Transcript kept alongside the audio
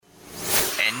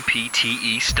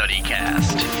NPTE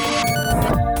StudyCast.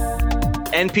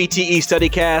 NPTE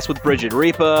StudyCast with Bridget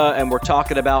Ripa, and we're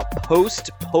talking about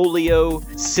post-polio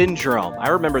syndrome. I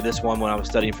remember this one when I was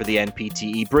studying for the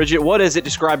NPTE. Bridget, what is it?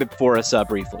 Describe it for us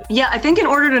briefly. Yeah, I think in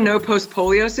order to know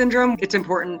post-polio syndrome, it's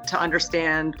important to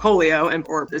understand polio,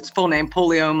 or its full name,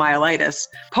 poliomyelitis.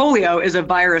 Polio is a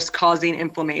virus causing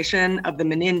inflammation of the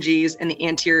meninges and the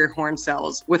anterior horn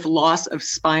cells with loss of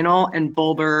spinal and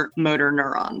bulbar motor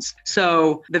neurons.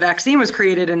 So the vaccine was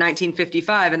created in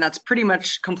 1955, and that's pretty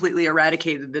much completely eradicated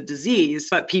the disease,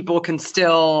 but people can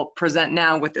still present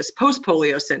now with this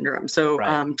post-polio syndrome. So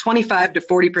 25 to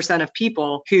 40% of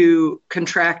people who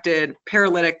contracted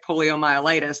paralytic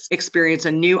poliomyelitis experience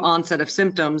a new onset of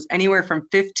symptoms anywhere from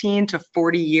 15 to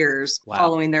 40 years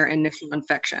following their initial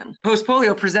infection.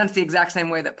 Post-polio presents the exact same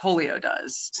way that polio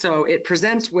does. So it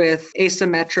presents with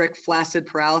asymmetric flaccid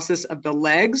paralysis of the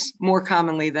legs more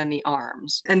commonly than the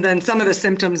arms. And then some of the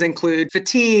symptoms include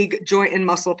fatigue, joint and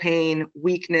muscle pain,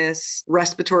 weakness,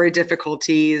 respiratory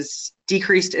difficulties,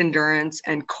 decreased endurance,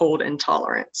 and cold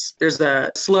intolerance. There's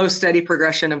a slow, steady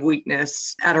progression of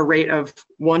weakness at a rate of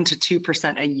 1% to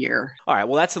 2% a year. All right.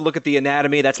 Well, that's a look at the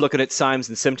anatomy. That's looking at signs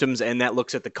and symptoms, and that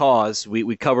looks at the cause.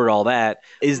 We covered all that.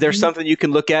 Is there something you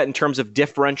can look at in terms of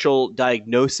differential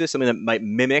diagnosis, something that might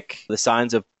mimic the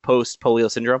signs of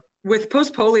post-polio syndrome? With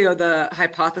post-polio, the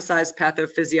hypothesized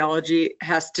pathophysiology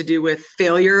has to do with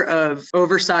failure of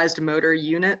oversized motor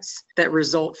units that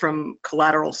result from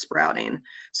collateral sprouting.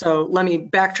 So let me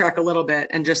backtrack a little bit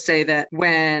and just say that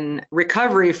when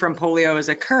recovery from polio is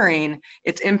occurring,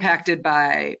 it's impacted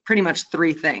by pretty much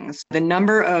three things: the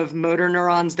number of motor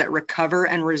neurons that recover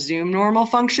and resume normal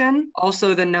function,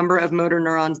 also the number of motor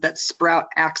neurons that sprout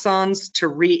axons to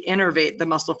reinnervate the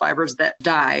muscle fibers that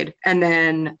died, and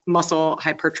then muscle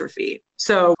hypertrophy.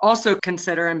 So also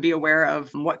consider and be aware of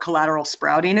what collateral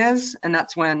sprouting is. And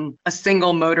that's when a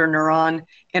single motor neuron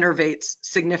innervates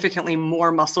significantly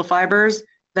more muscle fibers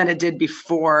than it did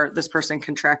before this person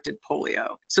contracted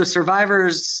polio. So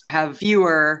survivors have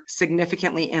fewer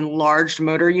significantly enlarged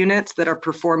motor units that are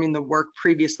performing the work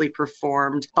previously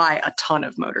performed by a ton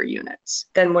of motor units.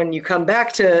 And when you come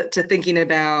back to thinking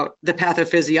about the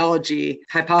pathophysiology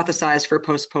hypothesized for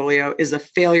post-polio is a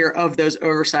failure of those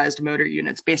oversized motor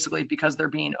units, basically because they're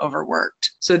being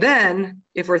overworked. So then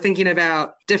if we're thinking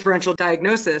about differential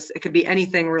diagnosis, it could be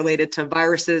anything related to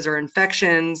viruses or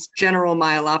infections, general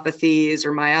myelopathies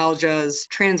or myalgias,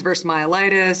 transverse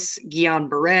myelitis,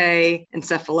 Guillain-Barré,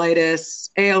 encephalitis,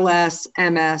 ALS,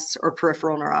 MS, or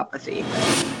peripheral neuropathy.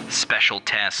 Special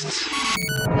tests.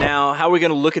 Now, how are we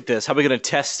going to look at this? How are we going to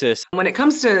test this? When it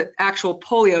comes to actual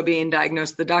polio being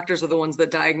diagnosed, the doctors are the ones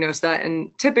that diagnose that.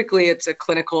 And typically it's a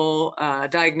clinical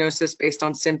diagnosis based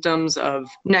on symptoms of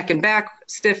neck and back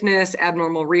stiffness,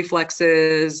 abnormal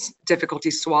reflexes, difficulty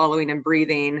swallowing and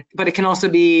breathing. But it can also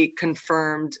be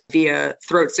confirmed via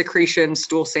throat secretion,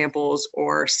 stool samples,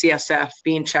 or CSF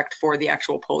being checked for the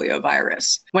actual polio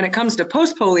virus. When it comes to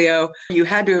post-polio, you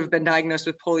had to have been diagnosed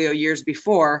with polio years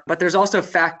before, but there's also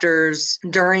factors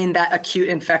during that acute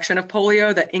infection of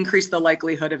polio that increase the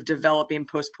likelihood of developing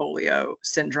post-polio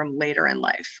syndrome later in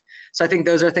life. So I think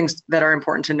those are things that are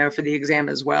important to know for the exam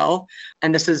as well.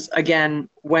 And this is, again,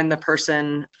 when the person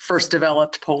first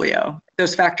developed polio.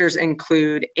 Those factors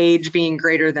include age being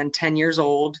greater than 10 years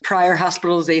old, prior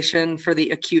hospitalization for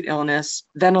the acute illness,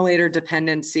 ventilator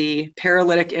dependency,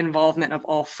 paralytic involvement of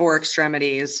all four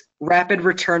extremities, rapid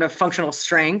return of functional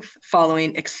strength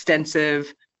following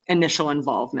extensive initial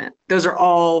involvement. Those are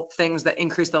all things that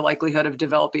increase the likelihood of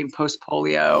developing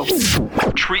post-polio.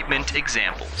 Treatment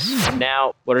examples.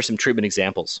 Now, what are some treatment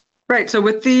examples? Right. So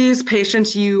with these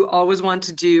patients, you always want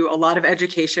to do a lot of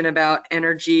education about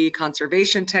energy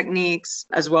conservation techniques,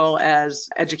 as well as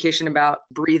education about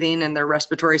breathing and their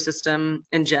respiratory system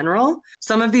in general.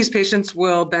 Some of these patients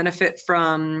will benefit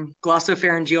from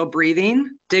glossopharyngeal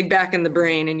breathing. Dig back in the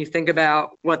brain and you think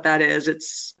about what that is.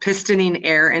 It's pistoning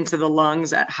air into the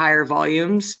lungs at higher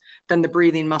volumes than the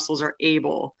breathing muscles are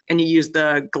able. And you use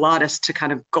the glottis to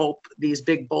kind of gulp these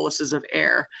big boluses of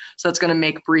air. So it's going to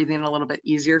make breathing a little bit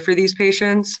easier for these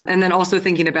patients. And then also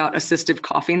thinking about assistive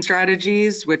coughing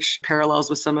strategies, which parallels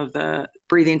with some of the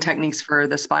breathing techniques for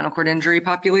the spinal cord injury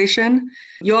population.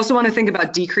 You also want to think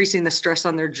about decreasing the stress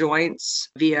on their joints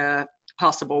via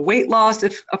possible weight loss,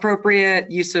 if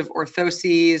appropriate, use of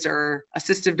orthoses or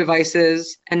assistive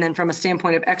devices. And then from a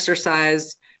standpoint of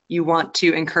exercise, you want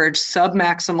to encourage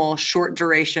submaximal short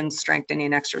duration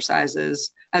strengthening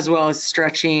exercises, as well as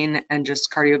stretching and just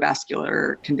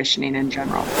cardiovascular conditioning in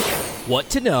general. What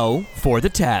to know for the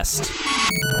test.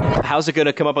 How's it going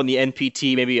to come up on the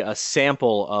NPT, maybe a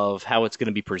sample of how it's going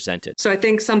to be presented? So I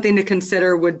think something to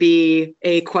consider would be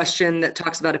a question that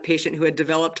talks about a patient who had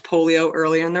developed polio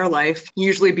early in their life,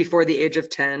 usually before the age of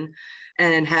 10,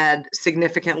 and had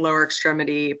significant lower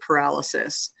extremity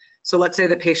paralysis. So let's say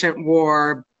the patient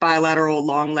wore bilateral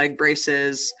long leg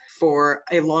braces for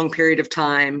a long period of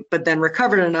time, but then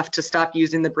recovered enough to stop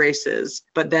using the braces,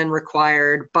 but then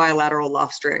required bilateral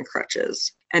Lofgren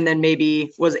crutches, and then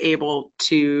maybe was able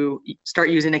to start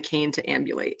using a cane to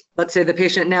ambulate. Let's say the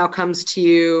patient now comes to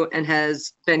you and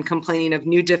has been complaining of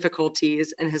new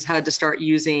difficulties and has had to start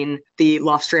using the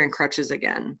Lofgren crutches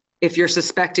again. If you're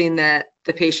suspecting that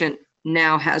the patient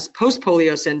now has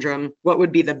post-polio syndrome, what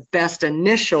would be the best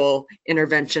initial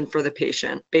intervention for the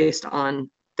patient based on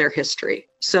their history?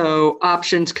 So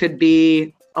options could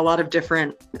be a lot of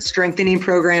different strengthening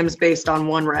programs based on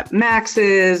 1-rep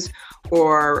maxes,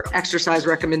 or exercise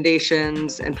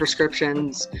recommendations and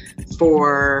prescriptions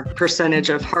for percentage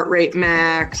of heart rate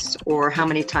max or how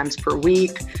many times per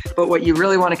week. But what you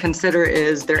really want to consider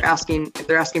is if they're asking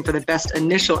for the best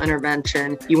initial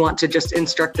intervention, you want to just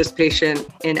instruct this patient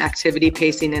in activity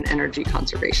pacing and energy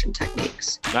conservation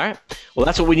techniques. All right. Well,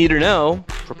 that's what we need to know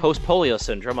for post-polio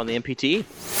syndrome on the NPTE.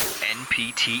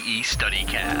 NPTE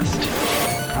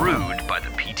StudyCast. Brewed by the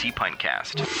PT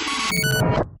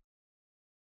Pintcast.